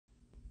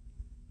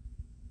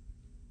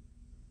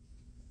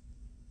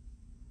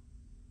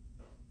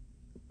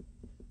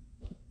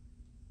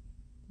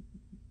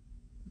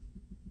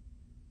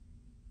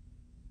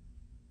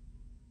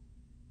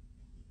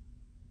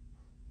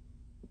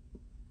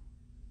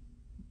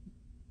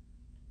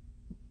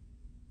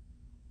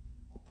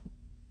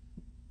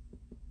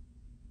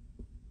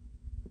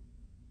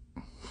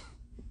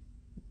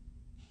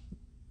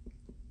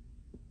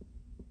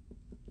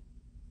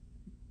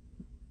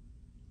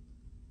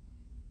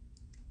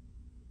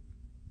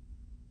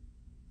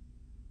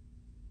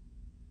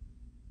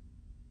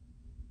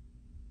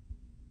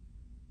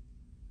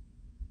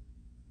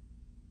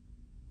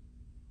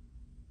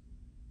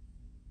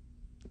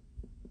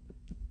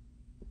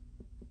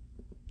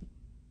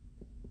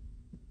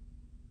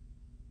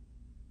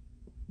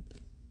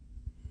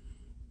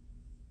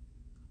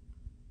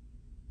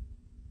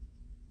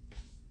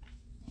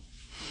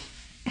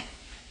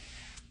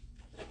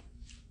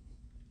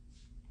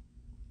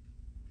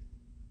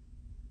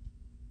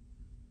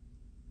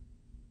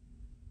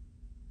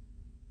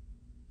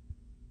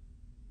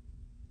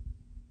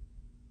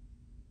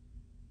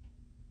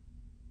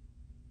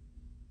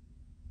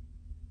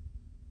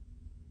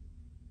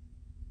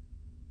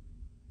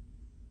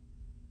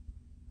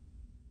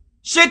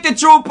Shitty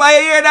trooper,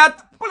 you hear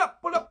that?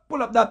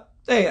 Pull up that.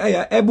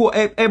 Hey boy.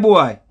 Hey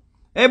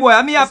boy,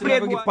 I mean I play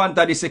the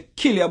Panther, this a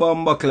kill your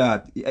bumbo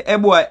clot. Hey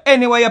boy,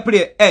 anyway you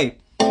play, hey.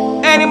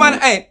 Any man,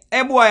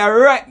 hey boy,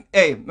 alright.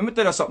 Hey, let me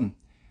tell you something.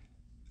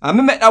 I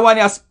me make that one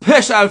here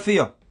special for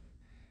you.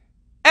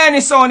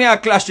 Any sound here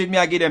clash with me,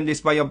 I give them this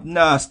for your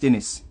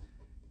nastiness.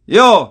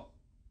 Yo,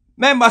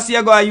 remember see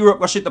you go to Europe,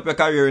 go shit up your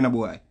career in a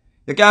boy.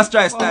 You can't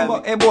try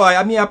style. Hey boy,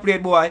 I mean I play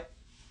boy.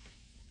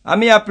 I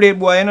mean I play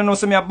boy, you don't know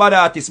some a bad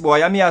artist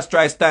boy. I mean I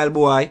try style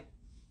boy.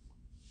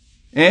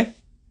 Eh?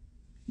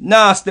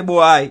 Nasty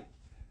boy.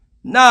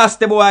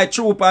 Nasty boy,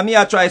 trooper, me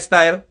I try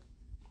style.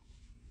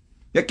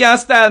 You can't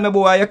style me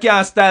boy, you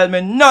can't style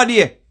me. No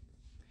day.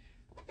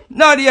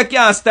 No day you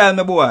can't style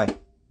me boy.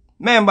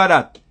 Remember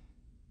that.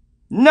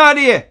 No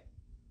day.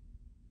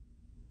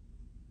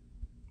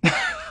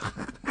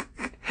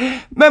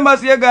 Remember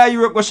see you go to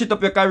Europe, go shit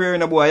up your career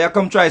in a boy. You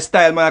come try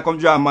style man, you come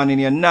draw man in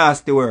your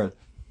nasty world.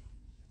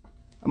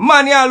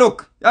 Man, you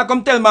look, you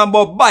come tell man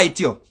about bite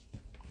you.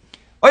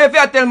 Or if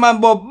you tell man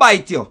about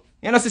bite you,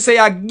 you know say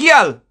you're a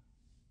girl.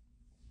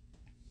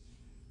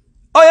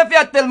 Or if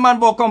you tell man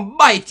about come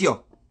bite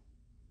you.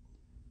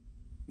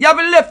 You have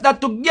left that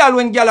to girl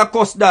when girl a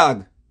cuss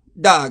dog.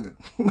 Dog.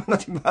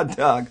 Not even a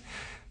dog.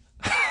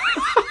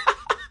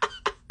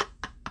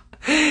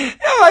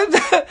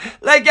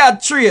 Like a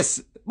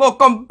trace. But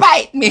come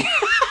bite me.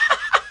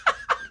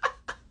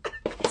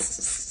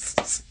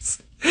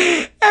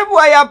 Hey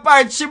boy, you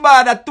part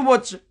shibada too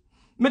much.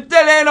 Me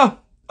tell you, you know.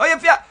 Oh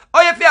if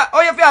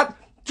you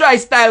try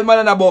style man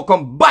and about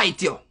come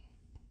bite you.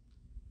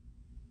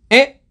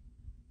 Eh?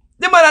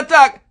 The man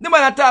attack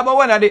about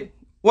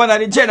one of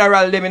the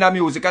general them in the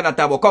music and talk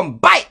about come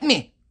bite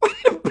me.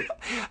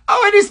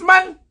 How is this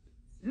man?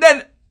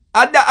 Then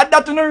at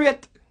that to no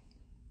rate.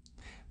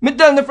 Me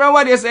tell you from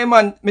what you say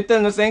man, me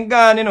tell you saying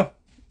gone, you know.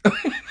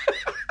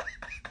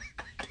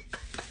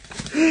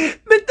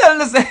 Me tell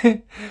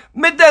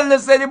you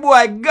say the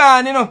boy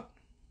gone, you know.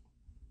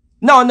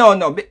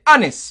 No, be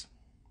honest.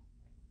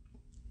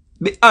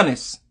 Be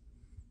honest.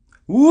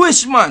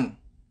 Which man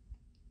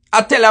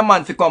I tell a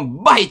man to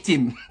come bite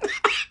him?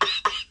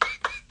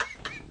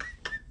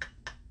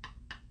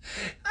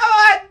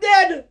 Oh, I'm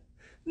dead.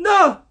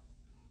 No.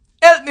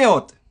 Help me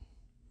out.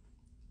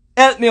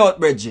 Help me out,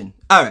 Bridging.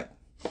 Alright.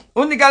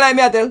 Who think I lie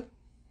me a tell?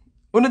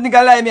 Who think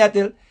I lie me a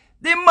tell?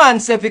 The man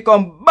say if he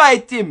come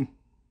bite him.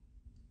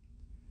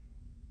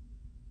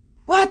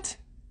 What?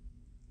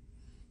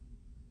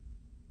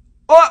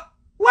 Oh,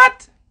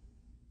 what?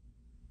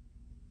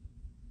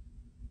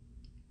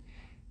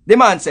 The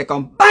man say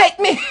come bite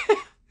me.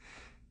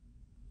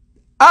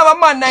 I have a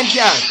man 9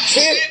 years.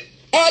 See?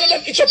 All of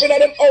them each up in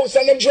them house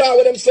and them draw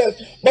with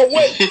themselves. But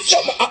when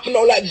something happen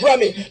now like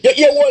Grammy, you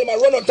hear one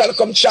man run out and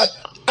come chat.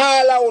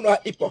 All I want are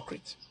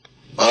hypocrite.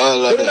 You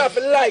don't have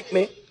to like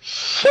me.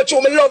 But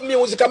you me love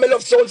music and me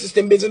love sound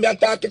system business. Me a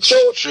talking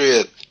truth.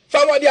 Straight.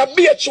 From what they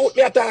be a truth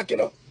me a talking,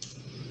 you know.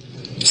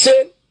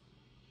 See?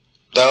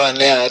 That one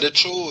there, the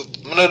truth.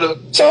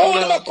 So how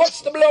them a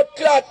cuts the blood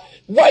clot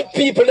white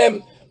people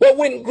them will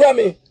win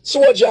Grammy,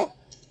 Soldier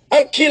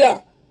and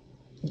Killer.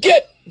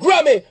 Get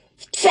Grammy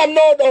from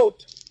no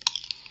doubt.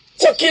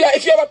 So Killer,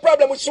 if you have a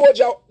problem with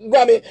Soldier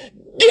Grammy,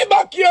 give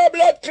back your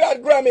blood clot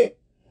Grammy.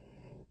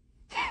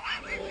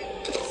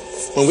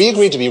 When we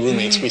agreed to be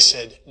roommates, we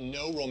said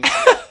no romantic.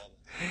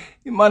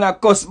 The man a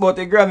cuss about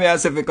the Grammy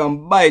as if he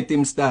can bite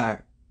him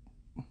star.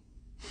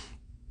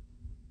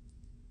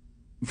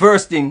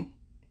 First thing,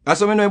 as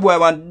some know boy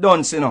want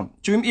dance, you know.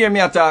 To him hear me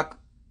attack,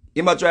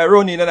 he might try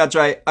run in and I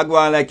try I go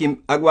on like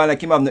him have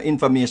no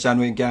information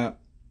when he can,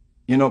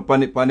 you know,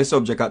 on the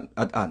subject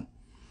at hand.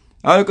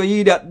 And look at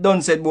you that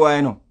done said boy,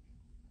 you know.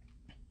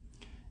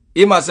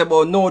 He must say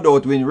about no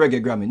doubt win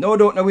reggae Grammy. No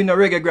doubt no win no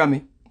reggae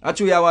Grammy.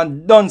 Actually I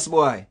want dance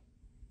boy.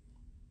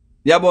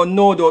 They about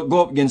no doubt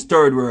go up against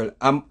Third World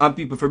and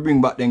people for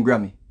bring back them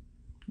Grammy.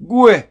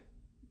 Go away.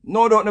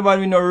 No doubt never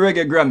win no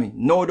reggae Grammy.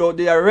 No doubt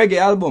they are reggae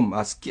album, a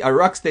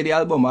rocksteady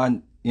album,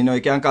 and you know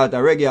you can call it a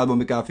reggae album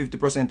because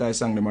 50% of the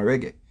song them are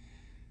reggae.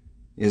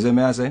 You see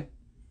me I say?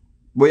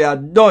 But you are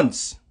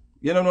dunce.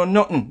 You don't know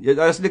nothing. You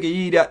just look at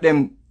you that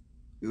them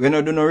when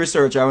you do no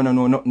research, I don't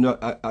know nothing.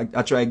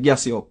 I try to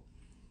gas you up.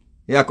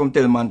 You come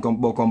tell man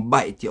come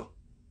bite you.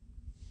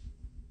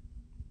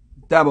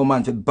 Tell about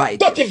man to bite.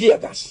 Dirty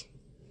Vegas.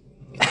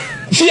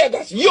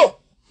 Vegas, yo.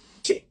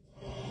 See.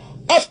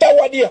 After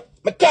 1 year,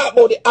 I talk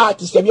about the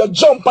artist, you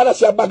jump and I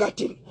say a bag of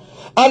thing.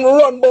 And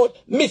run about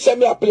me say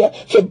me a player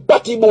for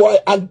Batty Boy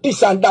and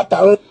this and that.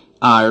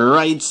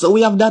 Alright, so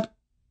we have that.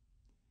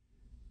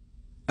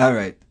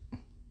 Alright.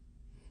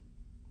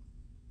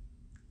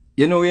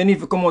 You know, you need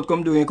to come out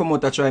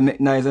and try make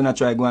nice and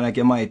try go on like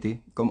you're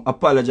mighty. Come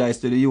apologize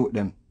to the youth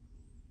them.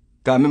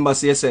 Cause remember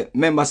say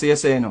you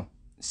say, you know,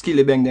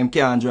 Skilly Bang them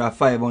can't draw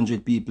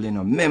 500 people, you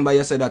know. Remember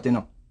you said that, you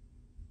know.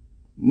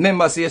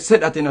 Remember say you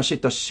said that in a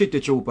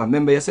shitty trooper.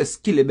 Remember you said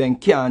Skilly Bang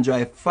can't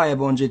drive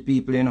 500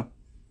 people, you know.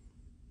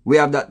 We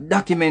have that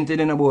documented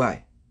in a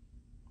boy.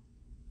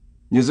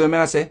 You see what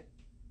I say?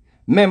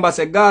 Remember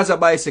say Gaza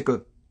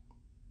bicycle.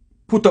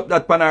 put up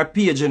that on our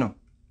page, you know.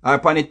 Or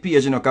upon it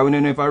page, you know, because we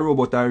don't know if a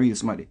robot or real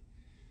somebody.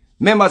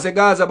 Remember, say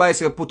Gaza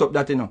bicycle put up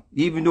that, you know.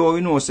 Even though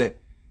we know, say,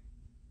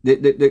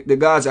 the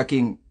Gaza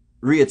king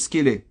rate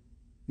skilly.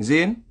 You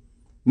see?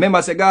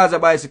 Remember, say Gaza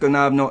bicycle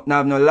have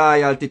no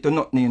loyalty to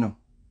nothing, you know.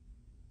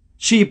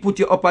 She put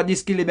you up at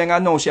this skilly bang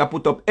and now she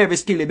put up every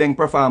skilly bang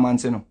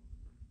performance, you know.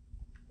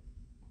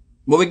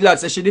 But we're glad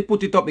say she did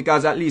put it up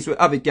because at least we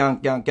have it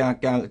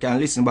can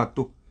listen back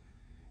to.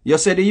 You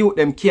say the youth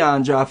them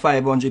can't draw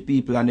 500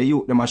 people and the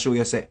youth them a show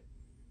you say.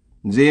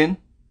 Zane,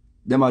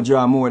 them a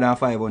draw more than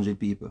 500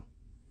 people.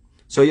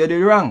 So you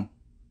did wrong.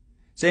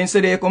 So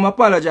instead you come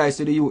apologize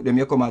to the youth them,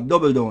 you come a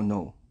double down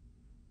now.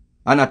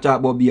 And I talk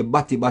about be a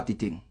batty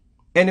thing.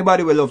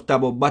 Anybody will love talk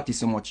about batty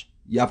so much.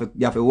 You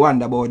have to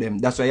wonder about them.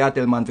 That's why you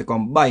tell man to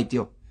come bite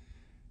you.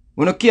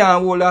 When you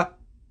can't hold a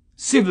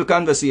civil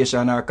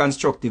conversation or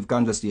constructive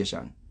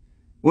conversation.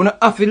 When you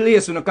have to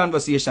lace in a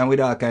conversation with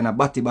all kind of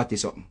batty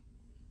something.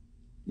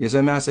 You see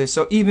what I say?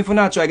 So even if you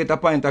not try to get a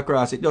point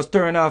across, it just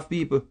turn off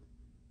people.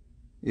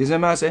 You see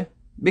what I say?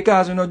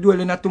 Because you're not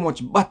dwelling not too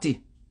much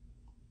batty.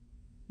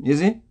 You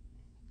see?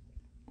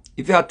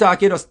 If you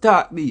attack, you just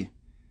talk be.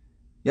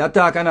 You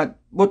attack and not.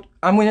 But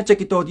I'm when you check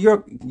it out,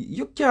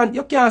 you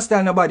can't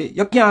style nobody.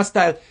 You can't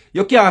style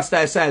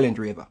silent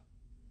raver.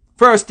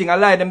 First thing I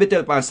lie them they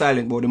tell pan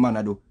silent about the man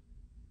I do.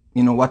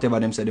 You know, whatever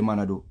them say the man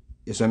I do.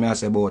 You see what I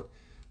say about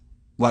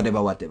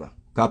whatever.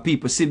 Because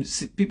people see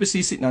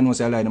sitting and know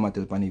say I lie them I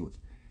tell pan the youth.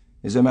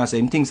 You see what I say?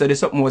 Him thinks that there's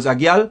something was a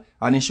girl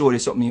and he show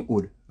there's something in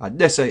wood. And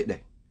that's it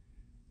there.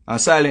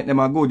 And silent them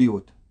a good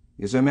youth.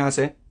 You see what I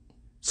say?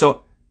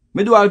 So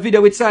me do a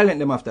video with silent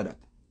them after that.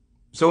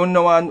 So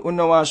no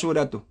one show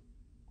that too.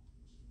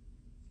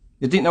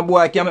 You think no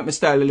boy can make me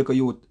style a little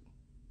youth?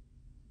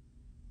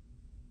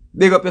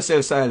 Big up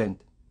yourself silent.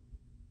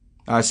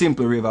 Or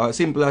simple river.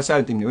 Simple or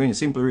silent thing.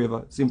 Simple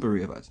river. Simple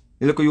rivers.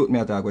 You look at youth me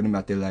attack when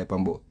I tell lie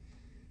pan bo.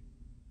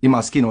 He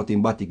must skin out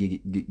him body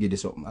give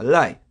this something. A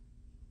lie.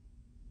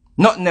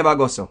 Nothing never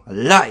go so. A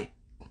lie.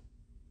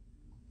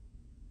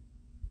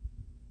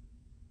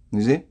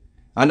 You see?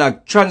 And a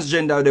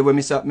transgender they when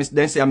then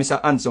say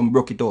Mr. Handsome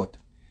broke it out.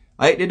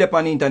 I did up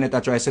on the internet I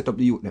try to set up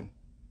the youth them.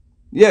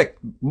 Yeah,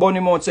 Bunny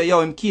Mount say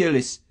yo him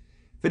careless.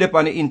 For the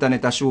on the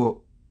internet I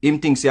show him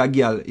thinks a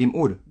girl him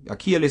would. A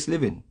careless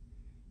living.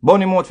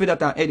 Bunny Mount for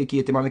that and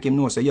educate him and make him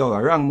know say yo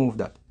a wrong move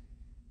that.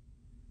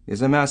 You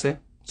see what I say?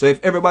 So if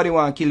everybody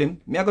want to kill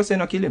him, me I go say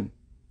no kill him.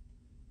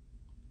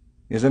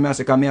 You see what I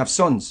say? Because me have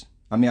sons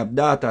and me have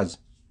daughters.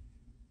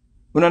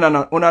 We don't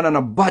have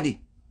no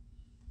body.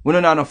 We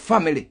don't have no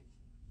family.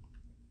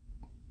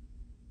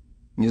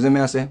 You see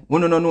what I say? We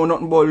don't know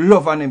nothing about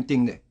love and them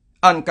thing there.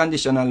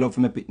 Unconditional love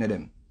for me pitney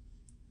them.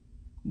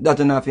 That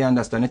enough you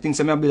understand. I think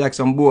some be like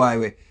some boy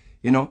way,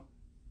 you know,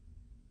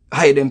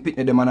 hide them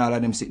pitney them and all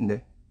of them sitting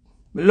there.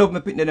 Me love me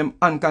pitney them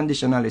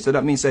unconditionally. So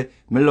that means say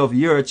me love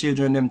your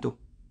children them too.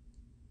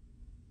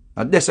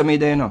 And that's what me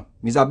there, you know.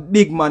 Me's a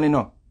big man, you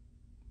know.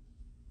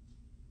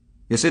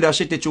 You see that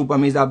shitty trooper,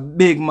 me's a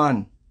big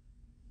man.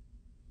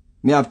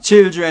 Me have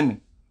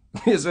children.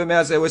 You see what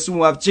I say? We soon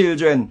have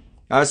children.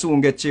 I soon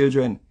get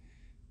children.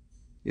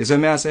 You see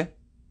what I say?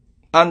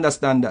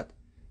 Understand that.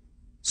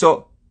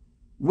 So,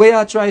 where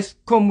I try to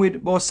come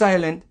with both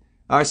silent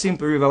or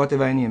simple river,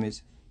 whatever his name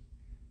is.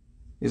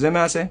 You see what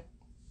I say?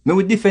 Me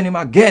will defend him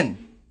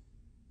again.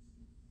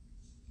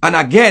 And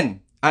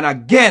again. And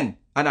again.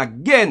 And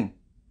again.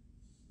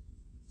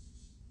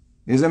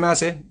 You see what I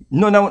say?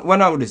 No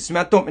one of this. See me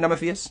a thump in my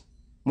face?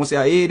 I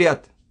say, you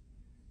idiot.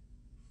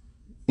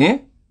 Eh?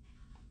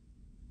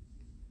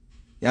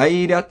 You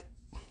idiot.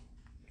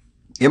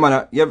 Yeah,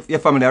 man, your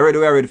family are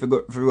ready for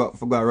go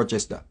to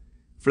Rochester.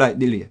 Flight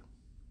delay.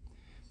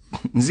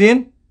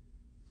 Zin?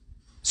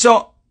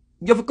 So,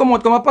 you have to come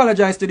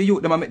apologize to the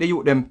youth them and make the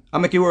youth them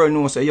and make the world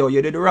know say, yo,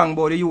 you did wrong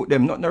about the youth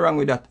them. Nothing wrong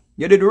with that.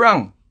 You did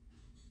wrong.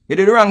 You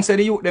did wrong say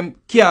the youth them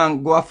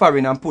can't go a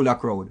foreign and pull a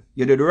crowd.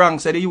 You did wrong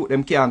say the youth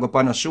them can't go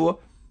on a show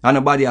and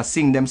nobody has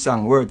sing them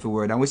song word for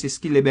word. And we see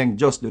Skilly Bang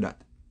just do that.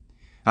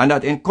 And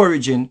that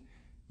encouraging,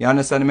 you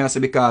understand me I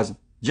say because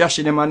Josh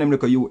them and them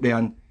look at youth there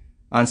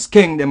and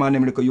Skeng them and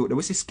them little youth.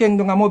 We see Skeng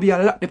down and Moby a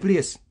lot the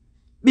place.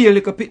 Be a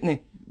little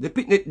pitney.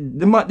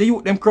 The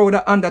youth them crowd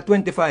are under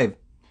 25.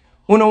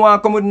 Who no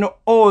want come with no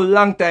old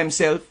long time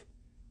self.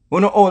 Who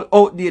no old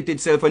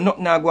outdated self. And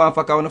nothing go and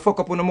fuck up. Who no fuck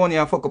up on the money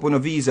and fuck up on the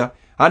visa.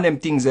 And them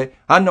things there.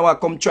 And now I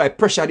come try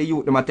pressure the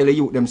youth them and tell the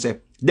youth them say.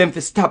 Them for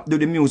stop do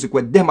the music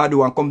what them a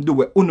do and come do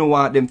what who no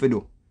want them for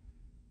do.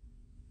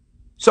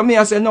 So me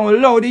I say no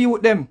allow the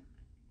youth them.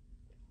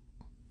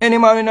 Any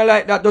man in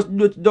like that just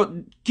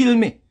kill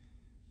me.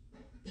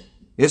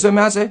 You see what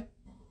I say?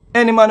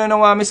 Any man who don't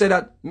want me say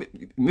that,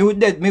 me would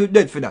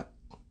dead for that.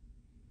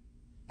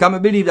 Because I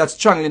believe that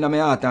strongly in my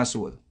heart and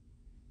soul.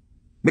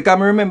 Because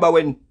I remember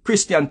when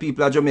Christian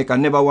people at Jamaica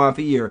never want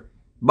to hear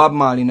Bob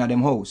Marley in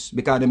them house.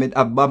 Because they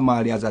have Bob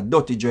Marley as a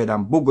dirty dread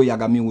and Boogo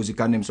Yaga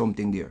music and them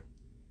something there.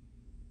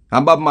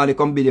 And Bob Marley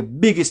can be the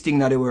biggest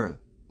thing in the world.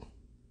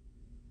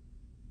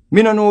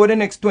 Me don't know what the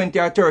next 20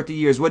 or 30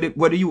 years what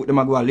the youth them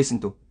are going to listen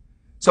to.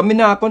 So me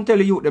now can tell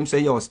the youth them say,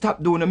 yo,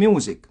 stop doing the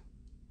music.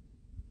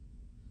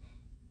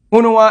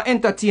 You don't want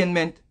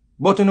entertainment,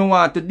 but you don't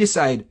want to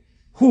decide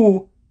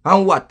who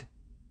and what.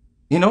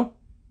 You know?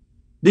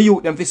 The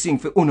youth them fi sing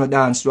for uno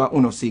dance to and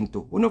uno sing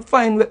to. Uno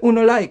find what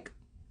uno like.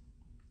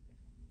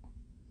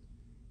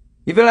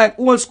 If you like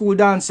old school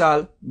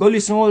dancehall, go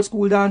listen to old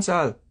school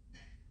dancehall.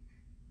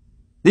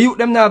 The youth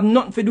them now have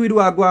nothing to do with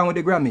what go on with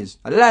the Grammys.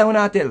 A lie when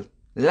I tell.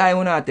 Lie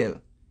when I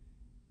tell.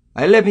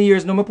 11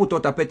 years now I put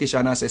out a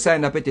petition and say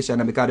sign a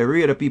petition because the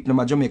radio people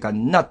in Jamaica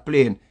not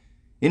playing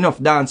enough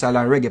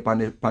dancehall and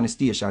reggae on the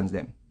stations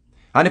them.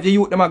 And if the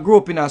youth them grow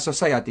up in a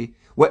society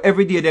where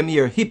every day them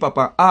hear hip hop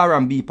and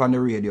R&B on the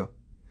radio,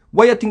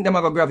 what you think them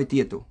are going to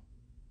gravitate to?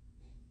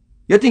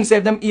 You think say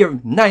if them hear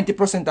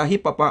 90% of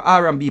hip hop and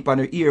R&B on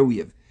the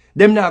earwave,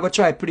 them now go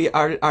try play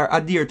or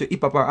adhere to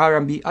hip hop and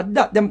R&B. At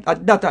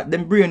that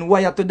them brain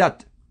wire to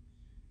that.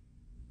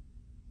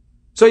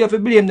 So you have to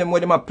blame them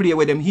when them play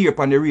with them hear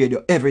on the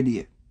radio every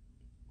day.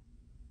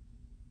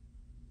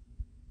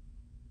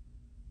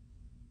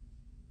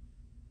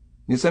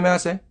 You see me I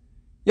say?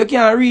 You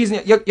can't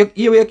reason, you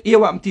hear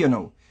what I'm telling you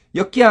now.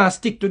 You can't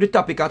stick to the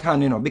topic at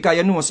hand, you know, because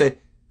you know say,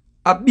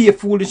 I be a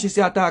foolish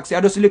in attack, say,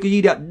 I just look at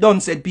you that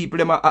done said people,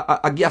 them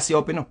a gas you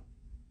up, you know.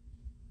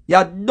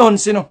 You done,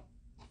 you know.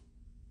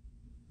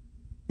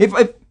 If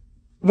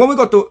when we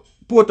go to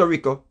Puerto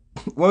Rico,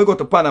 when we go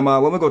to Panama,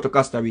 when we go to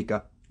Costa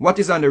Rica, what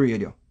is on the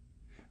radio?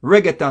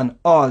 Reggaeton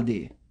all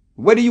day.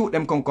 Where the youth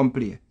them come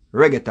play?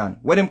 Reggaeton.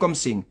 Where them come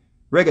sing?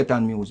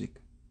 Reggaeton music.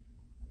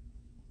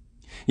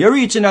 You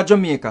reach in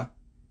Jamaica,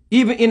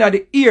 even in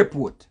the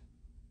airport,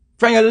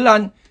 from your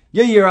land,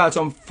 you hear all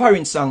some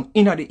foreign song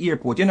in the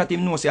airport. You not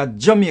even know say a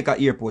Jamaica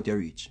airport you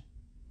reach.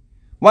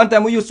 One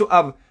time we used to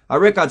have a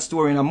record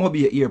store in a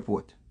Mobile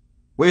airport.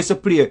 We used to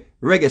play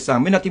reggae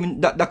song. We not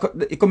even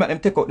it come at them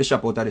take out the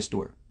shop out of the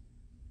store.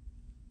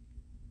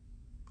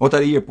 Out of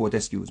the airport,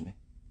 excuse me.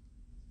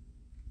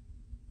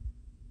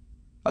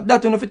 But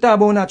that you know if you talk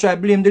about now try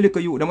blame the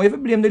little youth them. If you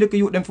blame the little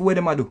youth them for what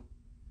them a do.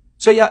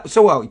 So yeah,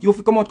 so wow, you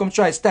come out come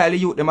try style the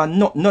youth them and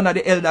none of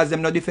the elders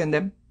them not defend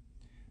them.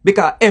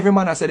 Because every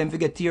man has said them to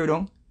get tear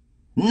down.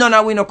 None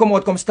of we no come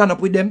out come stand up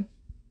with them.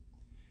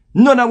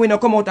 None of we no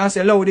come out and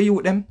say loud the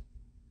youth them.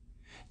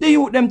 The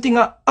youth them thing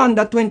are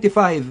under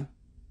 25.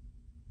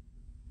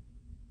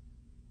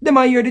 Them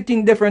a hear the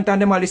thing different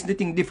and them a listen the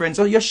thing different.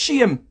 So you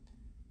shame.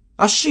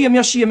 A shame,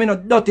 you shame, you know,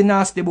 dirty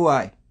nasty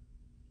boy.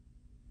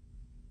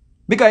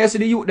 Because you see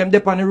the youth them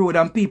dep on the road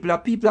and people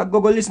are go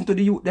listen to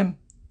the youth them.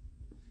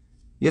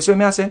 You see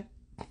what I say?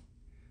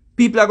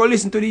 People are go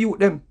listen to the youth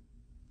them.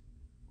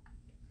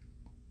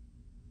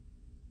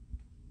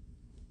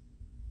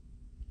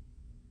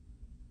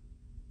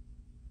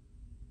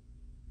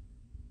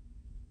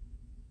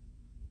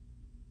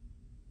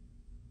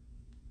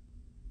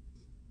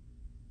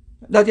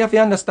 That you have to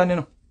understand, you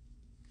know.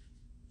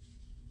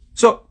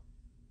 So,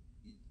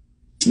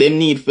 Them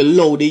need for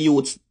low the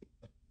youths.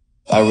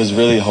 I was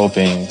really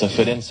hoping to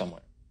fit in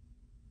somewhere.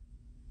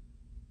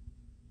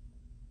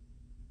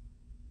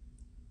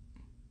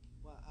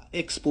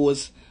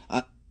 Expose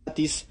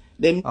artists.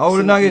 Them. I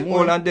will not get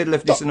all and dead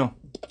left this, you know.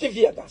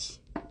 Vegas.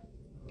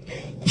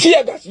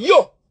 Vegas,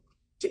 yo.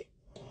 See,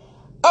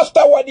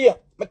 after 1 year,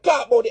 I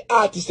talk about the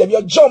artist, them,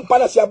 you jump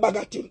and I say a bag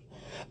of thing.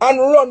 And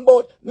run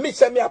about me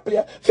say me a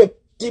player for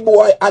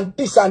T-boy and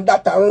this and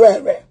that and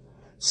rare.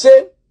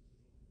 See?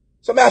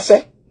 So me I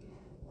say,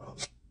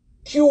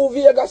 Q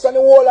Vegas and the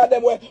whole of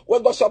them we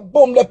go so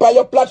boom up on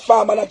your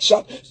platform and a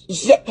chat.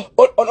 See,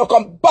 or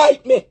come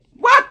bite me.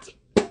 What?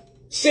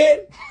 See?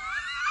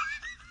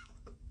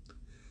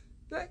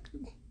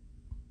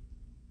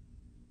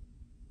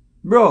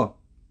 Bro.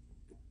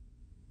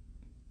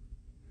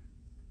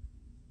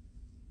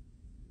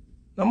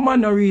 No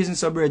man no reason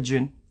so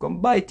brethren. Come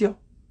bite you.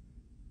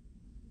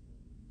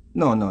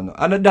 No.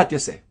 I know that you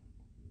say.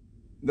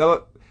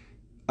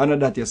 I know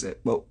that you say.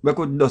 But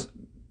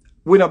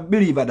we don't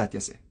believe that you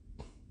say.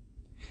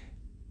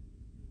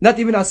 Not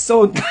even a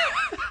sound.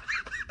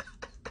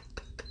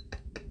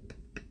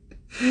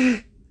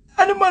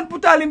 And the man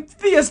put all him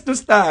face to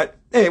start.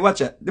 Hey,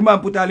 watch it. The man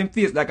put all him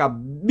face like a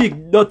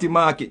big dirty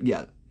market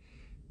girl.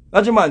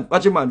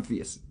 Watch your man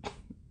face.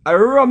 I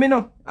rum, you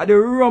know. I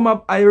rum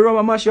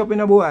a mash up in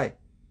a boy.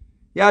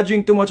 You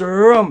drink too much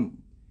rum.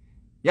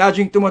 You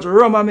drink too much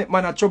rum and make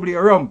man a trouble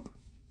your rump.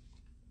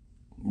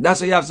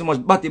 That's why you have so much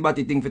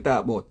batty thing to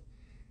talk about.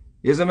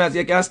 You see me,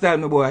 you can't style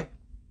me, boy.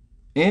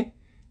 Eh?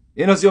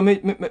 You know, see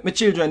my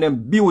children,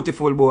 them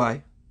beautiful,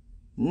 boy.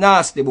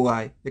 Nasty,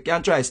 boy. You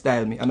can't try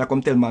style me and I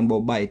come tell man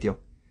about bite you.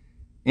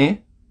 Eh?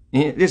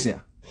 Listen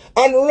here.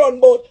 And run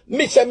about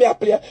me say me a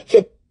player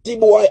for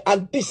T-boy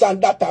and this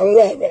and that and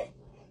rare.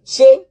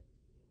 See?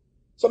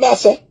 So me I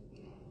say,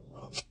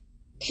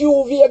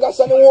 Q Vegas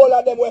and the whole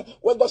of them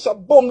we go so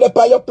boom up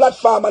on your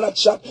platform and a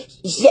chat.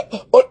 See?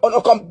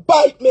 Or come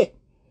bite me.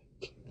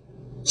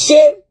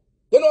 See?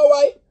 You know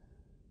why?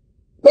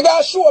 Me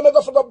gonna show me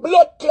go for the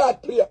blood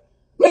clot player.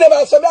 Me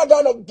never say me I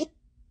gonna get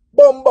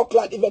bomb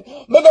clot event.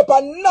 Me go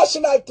on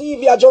national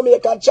TV at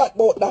Jamaica and chat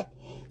about that.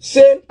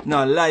 See?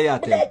 No, lie I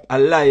tell. A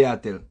lie I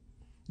tell.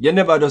 You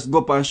never just go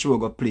up on show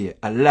go play.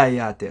 A lie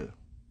I tell.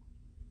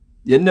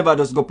 You never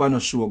just go up on a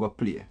show go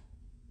play.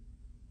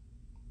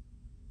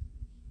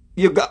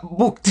 You got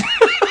booked.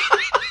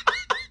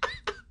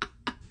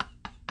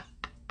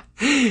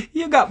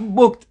 You got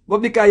booked. But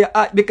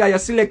because you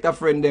select a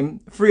friend them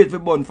afraid for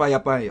burn fire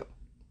upon you.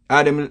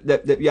 Or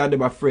you are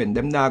them a friend.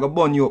 Them not gonna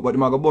burn you up, but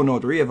them are gonna burn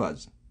out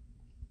ravers.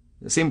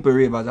 Simple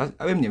ravers.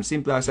 Them name.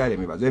 Simple aside them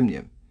ravers. Them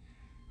name.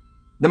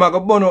 Them are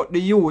gonna burn out the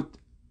youth.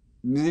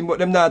 But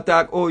them not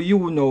talk, oh,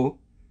 you know.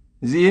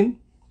 Zin?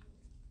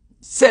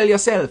 Sell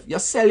yourself. You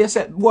sell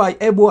yourself. Boy,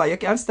 hey boy, you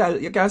can't style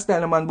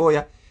a man,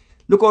 boy.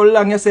 Look how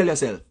long you sell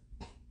yourself.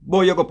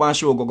 Boy, you go on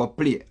show, go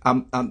play.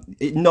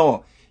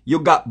 No, you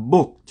got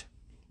booked.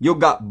 You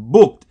got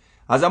booked.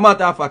 As a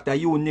matter of fact,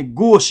 you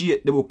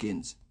negotiate the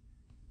bookings.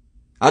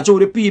 I show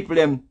the people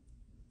them,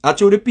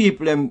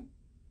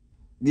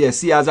 yeah,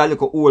 see as a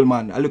little old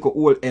man, a little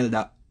old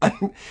elder.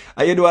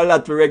 And you do a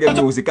lot for reggae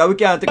music. And we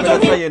can't take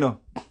that from you, know.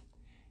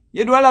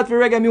 You do a lot for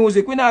reggae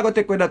music. We not going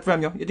to take that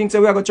from you. You think so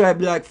we are going to try to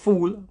be like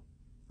fool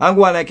and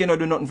go on like you don't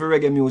do nothing for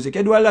reggae music.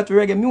 You do a lot for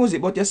reggae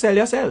music, but you sell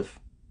yourself.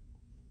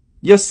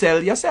 You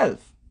sell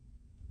yourself.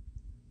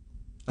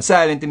 A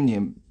silent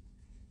name.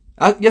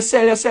 You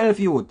sell yourself,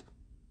 youth.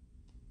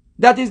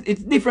 That is,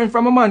 it's different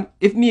from a man.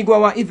 If me go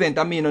to an event,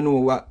 I may not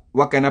know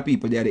what kind of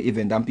people they are the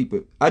event and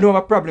people. I don't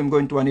have a problem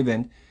going to an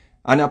event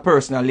and a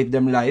person live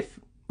them life,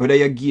 whether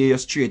you're gay, you're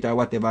straight or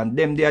whatever, and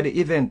them they are the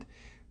event.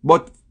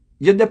 But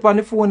you dep on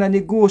the phone and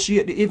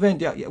negotiate the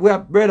event. We are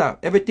brother,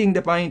 everything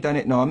dep on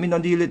internet now. Me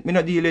not deal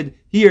with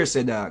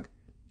hearsay, dog.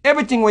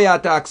 Everything we are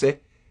talk say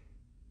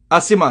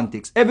are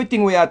semantics.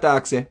 Everything we are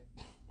talk say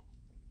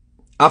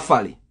are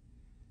folly.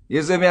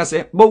 You see me I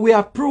say? But we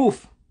have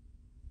proof.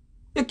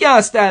 You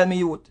can't style me,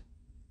 youth.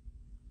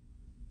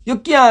 You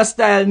can't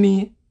style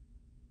me.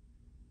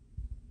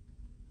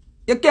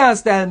 You can't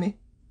style me.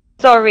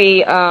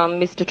 Sorry,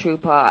 Mr.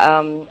 Trooper.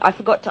 I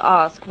forgot to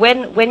ask.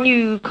 When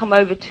you come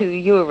over to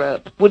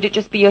Europe, would it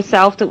just be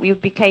yourself that we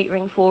would be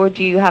catering for, or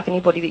do you have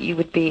anybody that you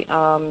would be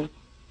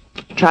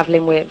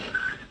traveling with?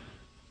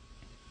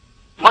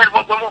 Well,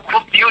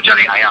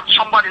 usually I have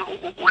somebody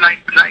who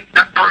like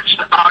that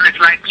person always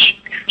like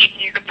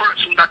she's the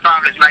person that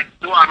always like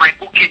do all my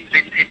bookings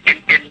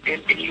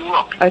in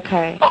Europe.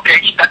 Okay.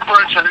 Okay, that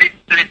person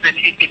lives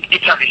in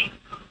Italy.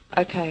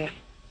 Okay.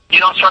 You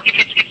know, so if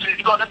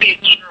it's gonna be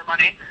in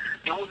Germany,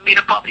 it wouldn't be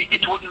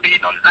it wouldn't be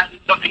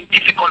nothing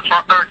difficult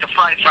for her to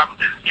fly from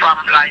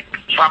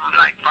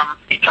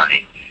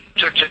Italy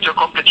to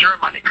come to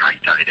Germany.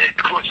 Italy, they're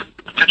close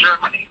to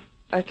Germany.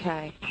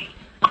 Okay.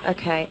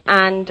 Okay.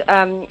 And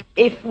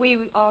if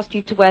we asked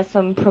you to wear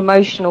some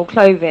promotional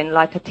clothing,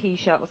 like a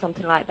T-shirt or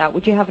something like that,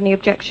 would you have any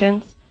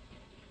objections?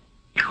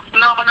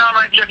 No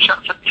objection.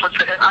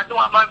 I don't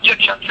have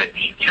objection to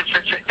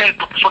help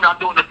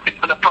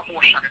for the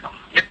promotion, you know.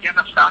 You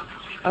understand?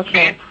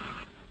 Okay.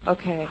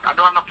 Okay. I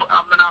don't have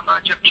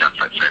objection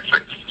for help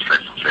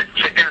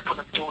for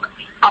the tune.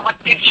 I'm a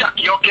T-shirt,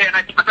 okay? And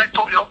as I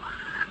told you,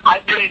 I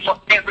play for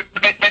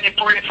any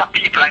place of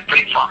people I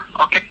play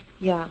for, okay?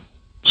 Yeah.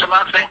 So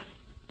I'm saying,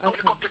 when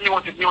you come to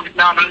music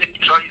now, so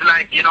it's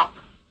like, you know,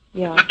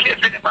 yeah. not care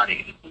for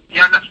anybody.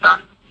 You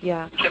understand?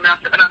 Yeah. So I'm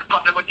having a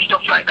problem with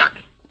stuff like that.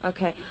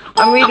 Okay.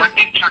 I'm really... I'm a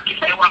T-shirt if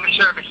they want me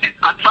services.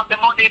 And from the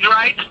money is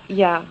right,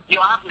 yeah.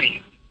 you have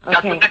me. That's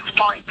Okay. the next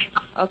point.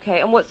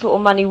 Okay. And what sort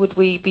of money would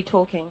we be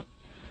talking?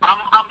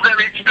 I'm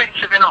very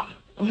expensive, you know.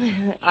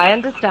 I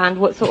understand.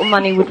 What sort of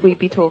money would we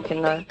be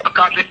talking, though?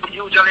 Because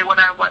usually when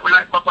I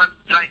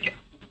like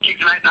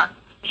gigs like that,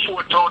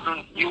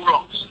 4,000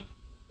 euros.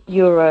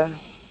 Euro.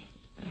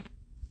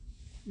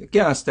 You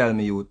can't style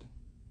me, youth.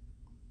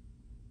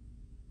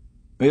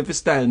 If you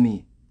style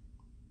me,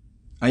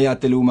 and you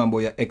tell a woman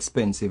boy you're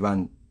expensive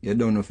and you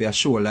don't know if you're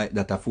sure like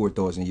that at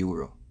 4,000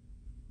 euro.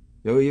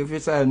 If you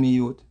style me,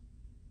 youth.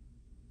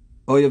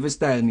 Or if you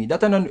style me,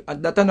 that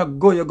not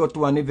go you go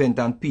to an event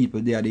and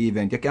people there at the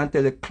event. You can't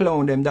tell the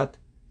clown them that.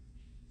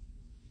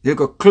 You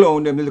could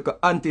clown them, you look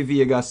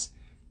anti-Vegas,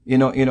 you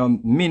know,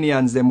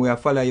 minions them where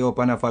follow you up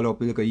and follow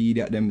up, you look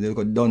idiot them, you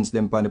could dance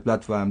them on the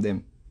platform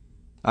them.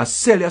 I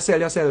sell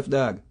yourself,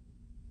 dog.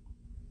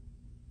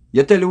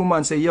 You tell the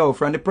woman, say, yo,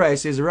 from the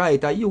price is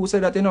right, and you say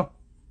that, you know.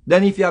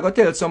 Then if you go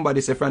tell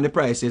somebody, say, from the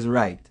price is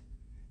right.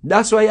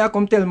 That's why you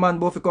come tell man,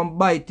 both you come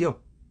bite you.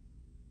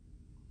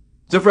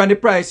 So from the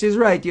price is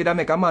right, you that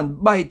make a man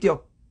bite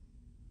you.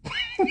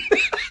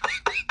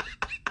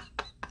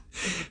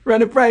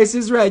 From the price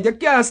is right, you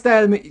can't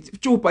style me.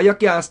 Chupa, you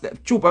can't style.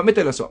 Chupa, me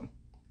tell you something.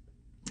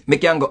 Me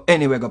can go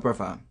anywhere go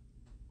perform.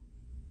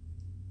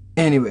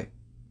 Anyway,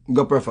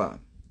 go perform.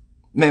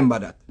 Remember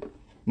that.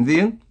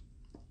 Then,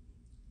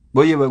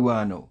 but you will go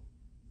on now.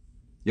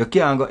 You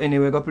can't go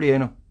anywhere go play, you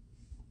know.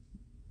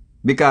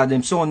 Because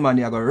them sound man,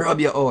 they are going to rub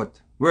you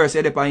out. Worse,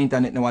 you on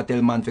internet now, I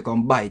tell man to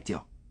come bite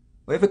you.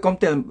 But if you come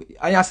tell, and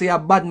you say a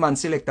bad man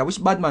selector,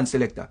 which bad man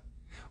selector?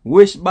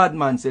 Which bad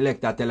man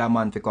selector tell a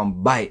man to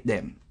come bite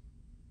them?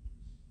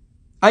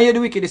 And you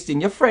do wickedest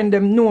thing, your friend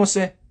them know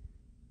say,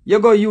 you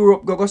go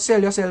Europe, go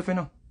sell yourself, you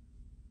know.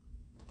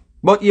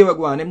 But here we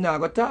go on, them not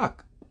go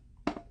talk.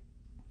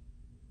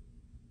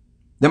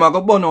 Them are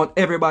go burn out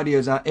everybody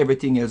else and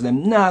everything else.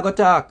 Them not go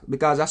talk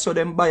because I saw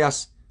them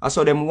bias. I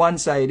saw them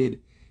one-sided.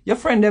 Your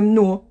friend them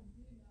know.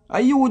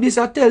 And you this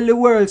I tell the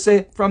world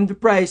say from The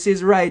Price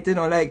is Right, you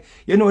know, like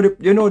you know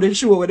the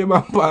show with them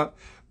on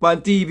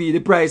TV, The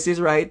Price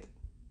is Right.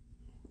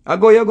 You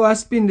go and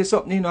spin this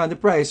up, you know, and The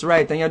Price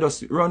Right, and you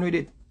just run with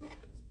it.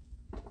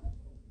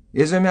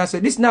 You see me? I say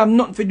this now have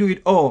nothing to do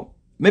with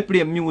me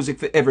play music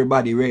for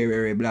everybody,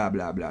 blah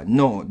blah blah.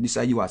 No, this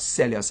is you are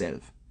sell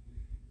yourself.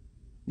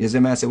 You see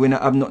me? I say we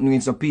not have nothing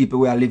with some people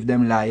where I live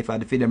them life,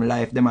 and for them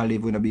life, them I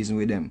live with no business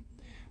with them.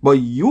 But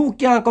you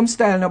can't come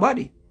style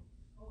nobody.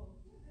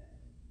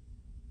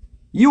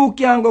 You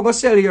can't go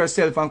sell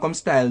yourself and come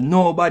style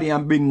nobody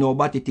and bring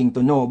nobody thing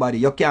to nobody.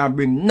 You can't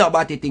bring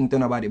nobody thing to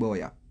nobody,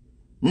 boy.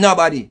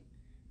 Nobody.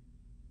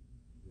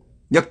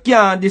 You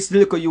can't this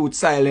little youth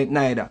silent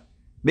neither.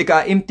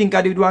 Because him think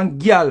I did one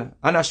girl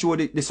and I show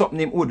the something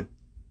him would.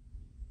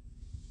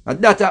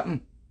 And that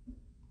happen.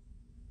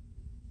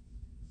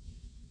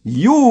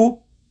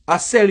 You are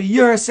sell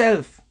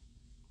yourself.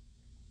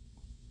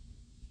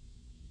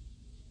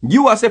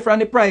 You are say from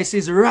The Price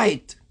is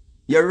Right.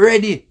 You're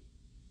ready.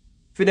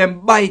 For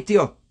them bite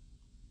you.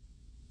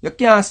 You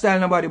can't style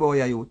nobody, boy,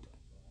 you youth.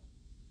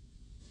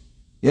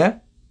 Yeah?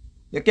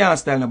 You can't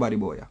style nobody,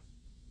 boy.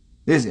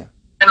 Is ya?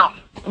 No.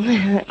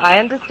 I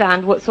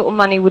understand. What sort of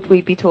money would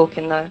we be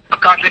talking though?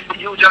 Because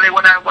usually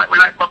when I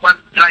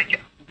like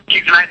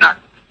gigs like that,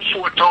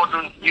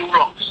 4,000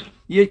 euros.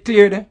 You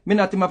clear there? Me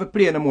not even have to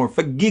play no more.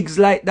 For gigs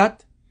like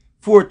that,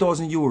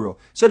 4,000 euro.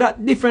 So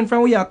that different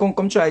from where you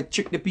come try to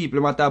trick the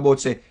people and talk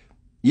about say,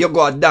 you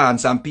go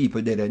dance and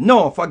people there.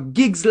 No, for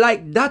gigs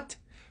like that,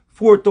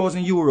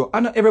 4,000 euro.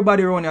 And not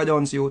everybody around here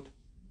dance, youth.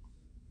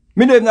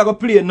 Me don't even gonna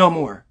play no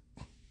more.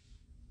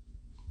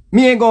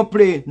 Me ain't gonna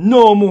play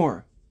no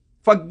more.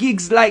 For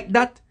gigs like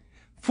that,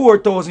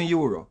 4,000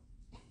 euro.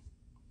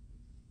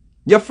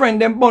 Your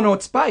friend them burn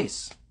out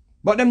spice.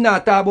 But them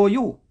not talk about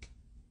you.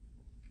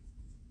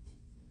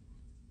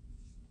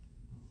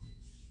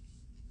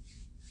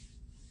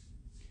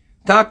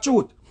 Talk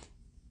truth.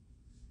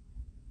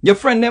 Your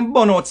friend them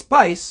burn out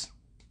spice.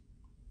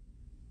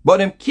 But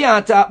them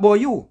can't talk about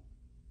you.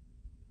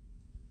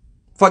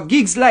 For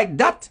gigs like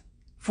that,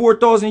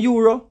 4,000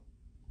 euro.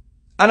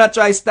 And I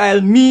try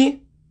style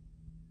me.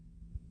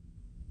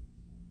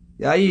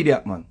 You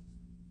idiot, man.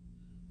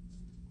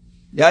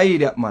 You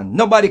idiot, man.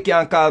 Nobody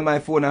can call my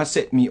phone and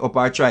set me up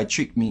or try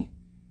trick me.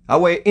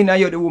 Away in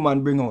you the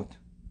woman bring out.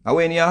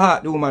 Away in your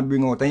heart the woman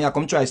bring out. And you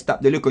come try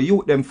stop the little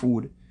youth them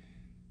food.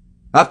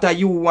 After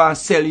you want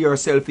to sell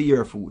yourself for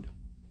your food.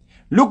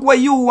 Look what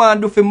you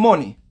want to do for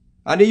money.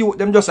 And the youth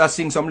them just a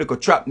sing some little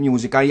trap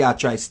music and you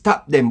try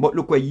stop them. But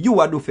look what you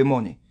are do for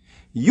money.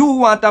 You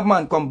want a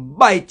man come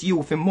bite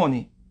you for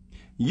money.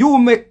 You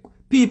make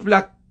people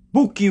like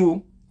book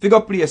you to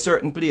go play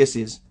certain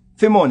places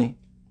for money.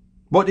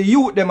 But the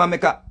youth them a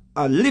make a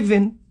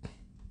living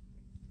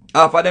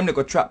off of them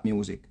little trap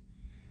music.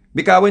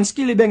 Because when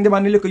Skilly Bang them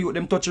and the little youth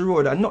them touch the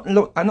road and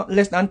not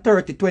less than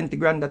 30, 20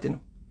 grand that you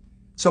know.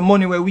 Some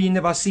money where we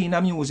never seen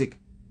a music.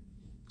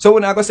 So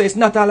when I go say it's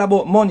not all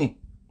about money.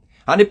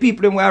 And the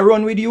people them where I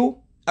run with you,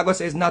 I go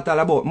say it's not all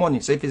about money.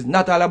 So if it's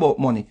not all about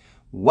money,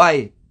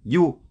 why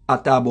you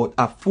are talking about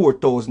a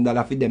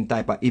 $4,000 for them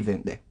type of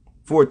event there?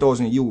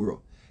 4,000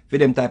 euro for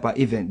them type of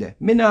event there.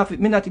 Me not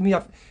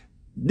have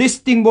this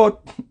thing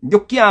about you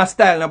can't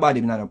style nobody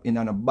in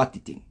a batty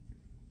thing.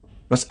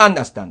 Just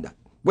understand that.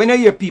 When you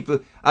hear people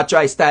I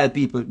try style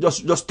people,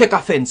 just take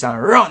offense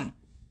and run.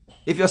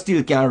 If you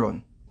still can't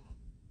run.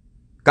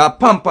 Cause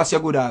Pampas you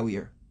good at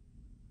wear.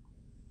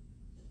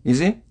 You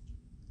see?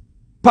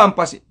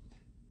 Pampas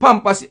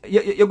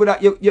you good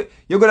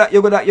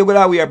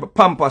at wear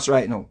Pampas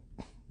right now.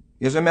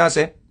 You see me I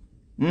say?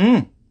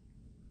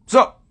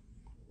 So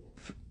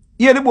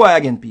hear the boy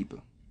again, people.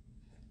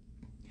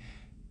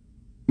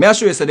 May I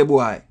show you say the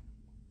boy.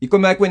 He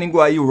come like when he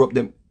go to Europe,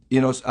 them,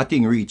 you know, a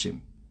thing reach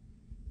him.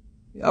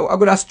 I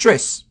got to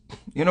stress.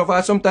 You know,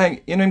 for sometimes,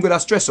 you know, him got to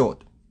stress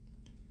out.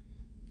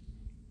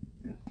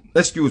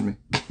 Excuse me.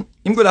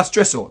 Him got to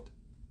stress out.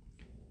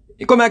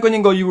 He come like when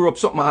he go to Europe,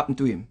 something happen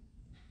to him.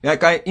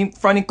 Like,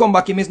 when he come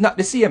back, him is not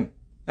the same.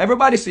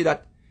 Everybody see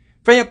that.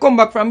 When you come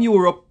back from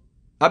Europe,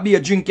 a beer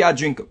drink, you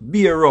drink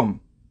beer rum.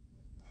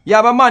 You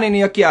have a man in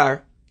your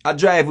car, a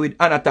drive with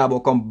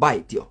Anatabo come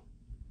bite you.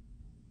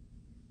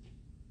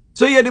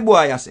 So here the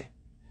boy I say.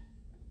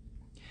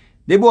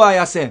 The boy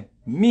I say,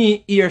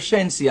 me hear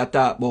Shensi a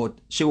talk about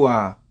she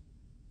want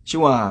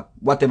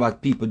whatever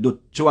people do,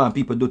 she want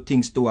people do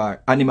things to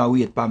her, and him a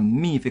wait for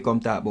me if he come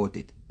talk about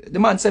it. The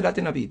man said that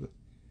in a people.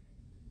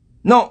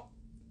 No.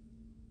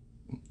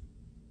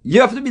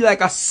 You have to be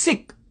like a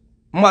sick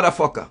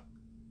motherfucker.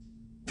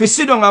 If you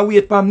sit down and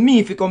wait for me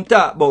if you come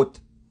talk about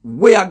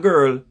where a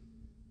girl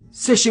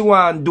say she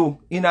want to do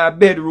in her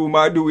bedroom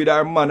or do with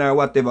her man or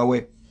whatever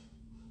way.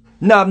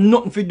 Now have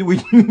nothing to do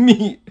with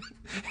me.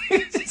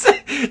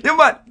 The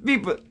man,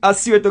 people, I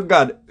swear to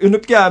God, you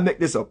can't make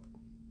this up.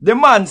 The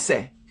man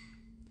say,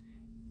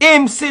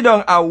 Him sit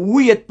down and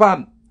wait,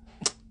 Pam.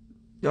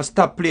 Just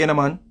stop playing,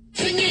 man.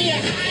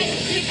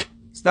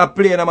 Stop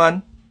playing,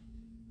 man.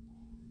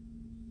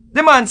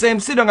 The man say him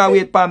sit down and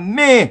wait for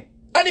me.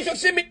 And if you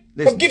see me,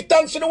 give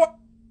thanks to the one.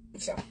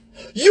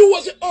 You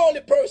was the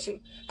only person.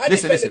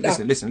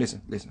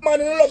 Listen. Man,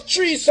 you love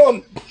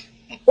threesome.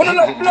 When you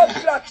love blood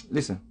clot.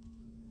 Listen.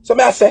 So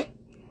me I say,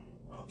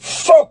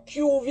 fuck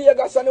you,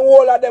 Vegas, and the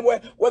whole of them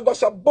we go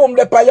so boom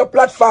up on your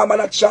platform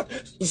and a chat.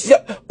 You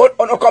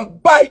come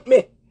bite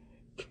me.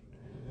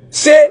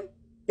 See?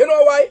 You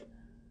know why?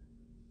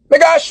 Me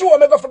go show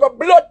me go for a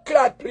blood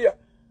clot player.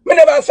 Me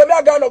never say me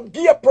I got no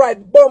gay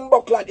pride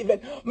bumbo clot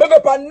event. Me go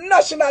for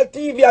national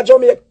TV at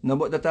Jamaica. No,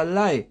 but that's a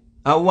lie.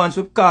 And once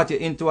we caught you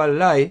into a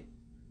lie,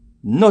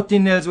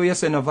 nothing else what you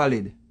say no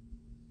valid.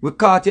 We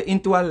caught you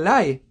into a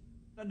lie.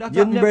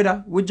 You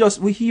brother,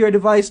 we hear the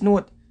voice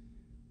note.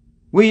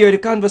 We hear the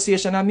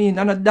conversation,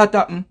 and that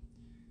happen.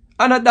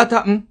 And that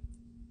happen.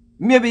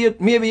 Maybe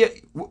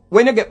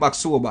when you get back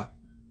sober,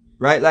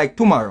 right, like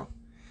tomorrow,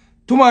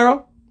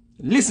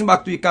 listen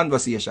back to your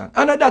conversation.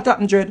 And that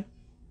happen, Dread.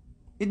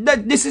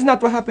 This is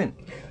not what happened.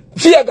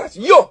 Vegas,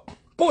 yo,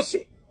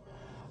 pussy.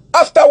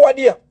 After one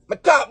year, I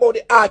talk about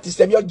the artist,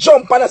 you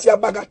jump and I see a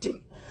bag of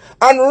thing.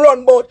 And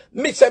run about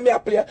me say me a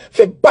player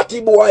for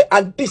Batty Boy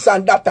and this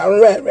and that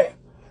and rare.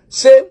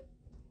 See?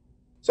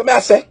 So me I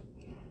say,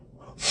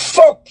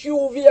 fuck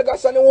you,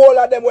 Vegas, and the whole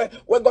of them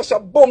we go so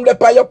boom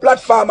up on your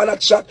platform and a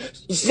chat.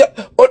 You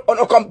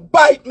come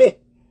bite me.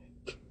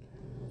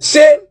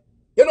 See?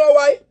 You know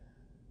why?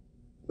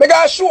 Me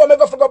go show me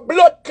go for a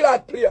blood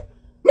clot player.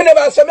 Me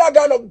never say me I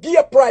got no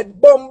gay pride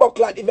bumbo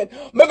clot event.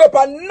 Me go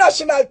for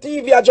national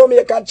TV at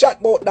Jamaica and chat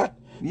about that.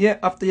 Yeah,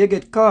 after you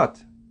get caught.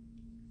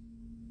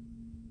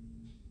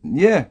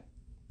 Yeah.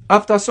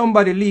 After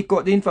somebody leak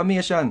out the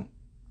information.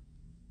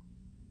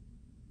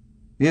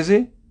 You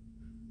see?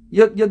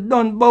 You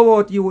done bow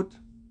out, youth.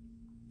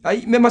 I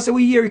remember say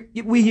we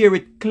hear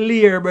it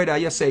clear, brother.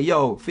 You say,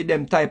 yo, for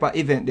them type of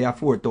event, they are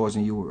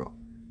 €4,000.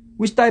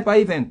 Which type of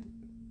event?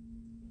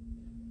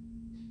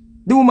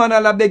 The woman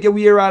will beg you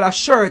wear all a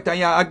shirt and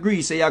you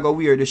agree, say you go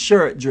wear the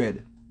shirt,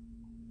 Dread.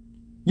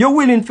 You're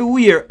willing to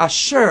wear a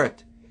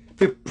shirt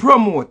to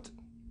promote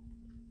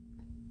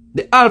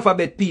the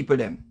alphabet people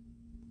them.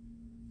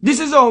 This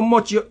is how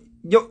much me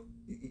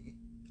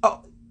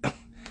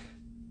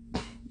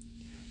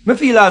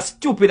feel as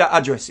stupid I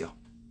address you.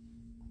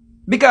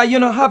 Because you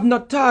don't have no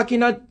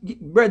talking at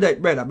brother,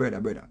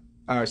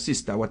 or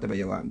sister, whatever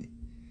you want me.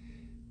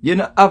 You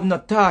don't have no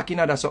talking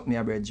at something,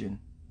 your brethren.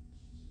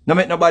 No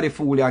make nobody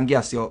fool you and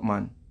gas you up,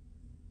 man.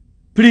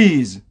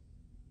 Please.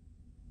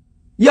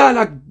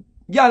 Y'all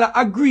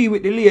agree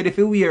with the lady if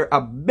you wear a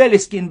belly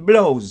skin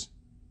blouse.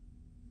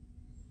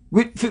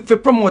 For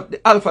promote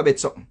the alphabet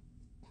something.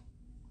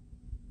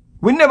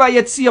 We never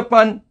yet see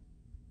upon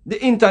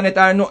the internet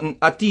or nothing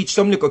I teach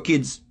some little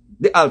kids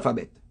the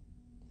alphabet.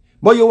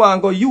 But you want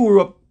to go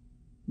Europe,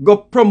 go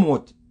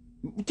promote.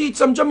 Teach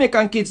some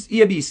Jamaican kids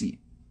ABC.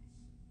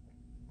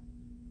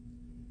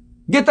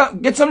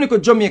 Get some little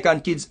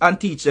Jamaican kids and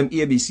teach them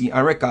ABC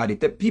and record it.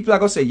 The people are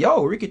going to say,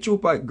 yo, Ricky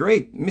Trooper,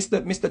 great.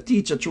 Mr.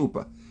 Teacher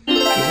Trooper. You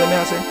see me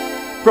I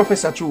say?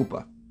 Professor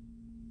Trooper.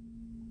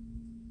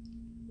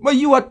 But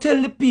you are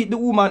tell the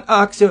woman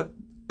asks you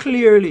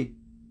clearly.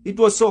 It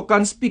was so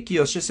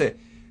conspicuous. She said,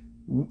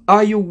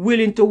 are you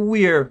willing to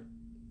wear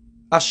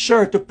a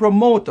shirt to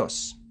promote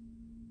us?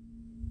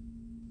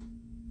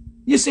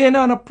 You say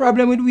no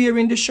problem with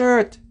wearing the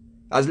shirt.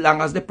 As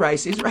long as the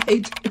price is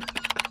right.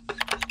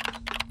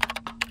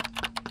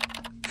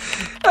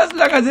 As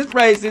long as the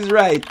price is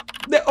right.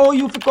 The all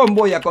you come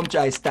boy, you come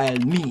try style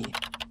me.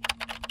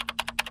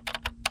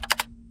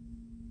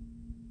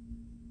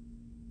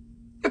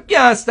 You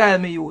can't style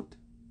me, youth.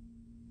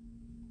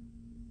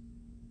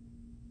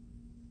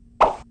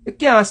 You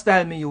can't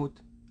style me, youth.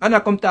 And I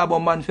come talk about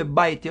man for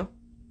bite you.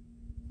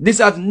 This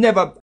has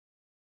never